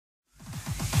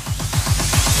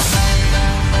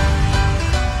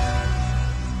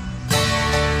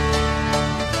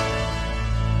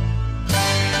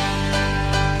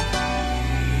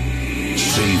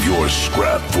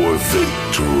for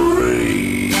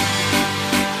victory.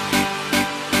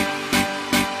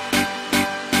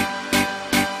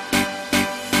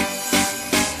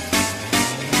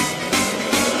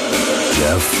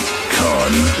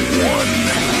 DEFCON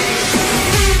 1.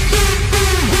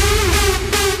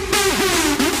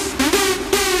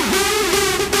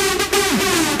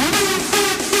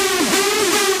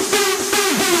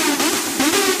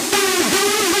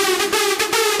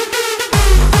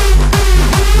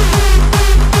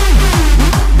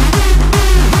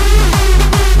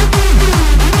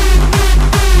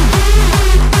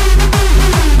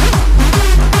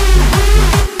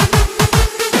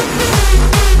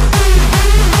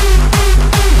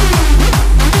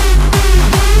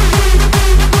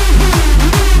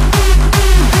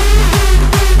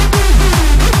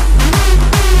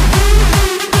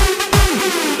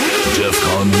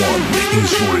 DEFCON 1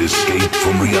 is your escape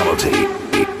from reality.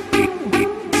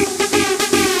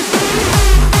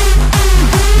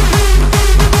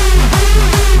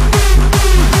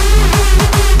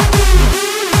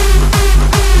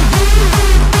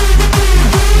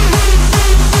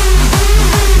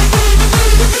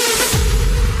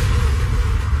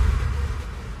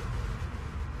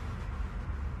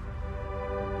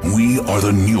 We are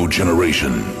the new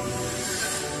generation.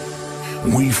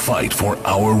 We fight for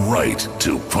our right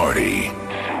to party.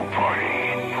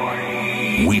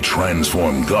 We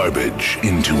transform garbage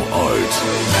into art.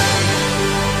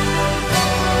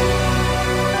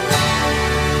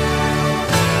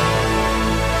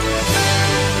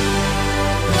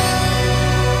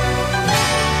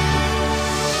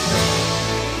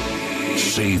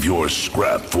 Save your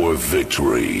scrap for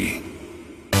victory.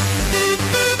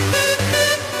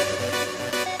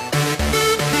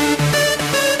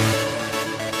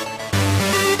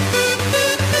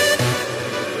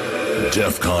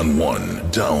 DEFCON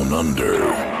 1 Down Under.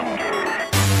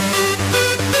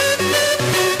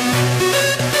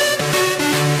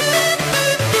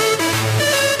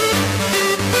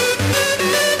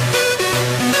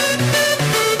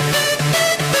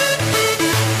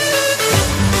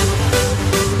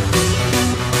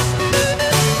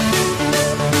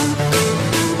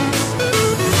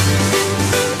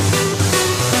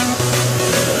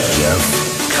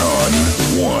 DEFCON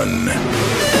 1.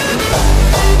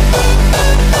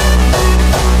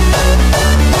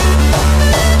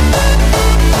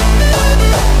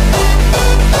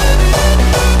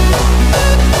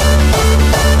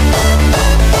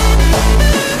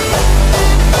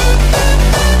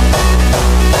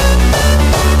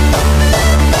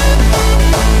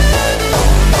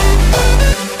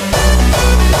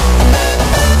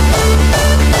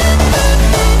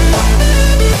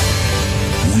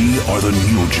 The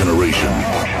new generation.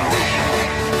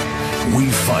 We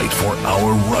fight for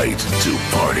our right to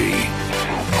party.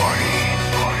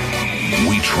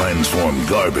 We transform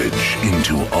garbage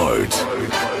into art.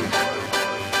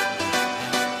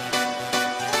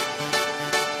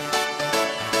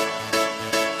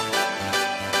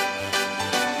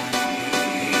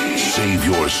 Save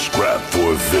your scrap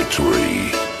for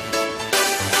victory.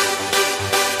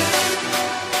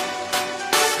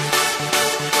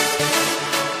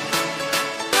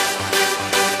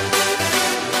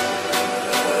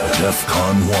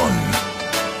 DEFCON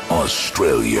 1,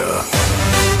 Australia.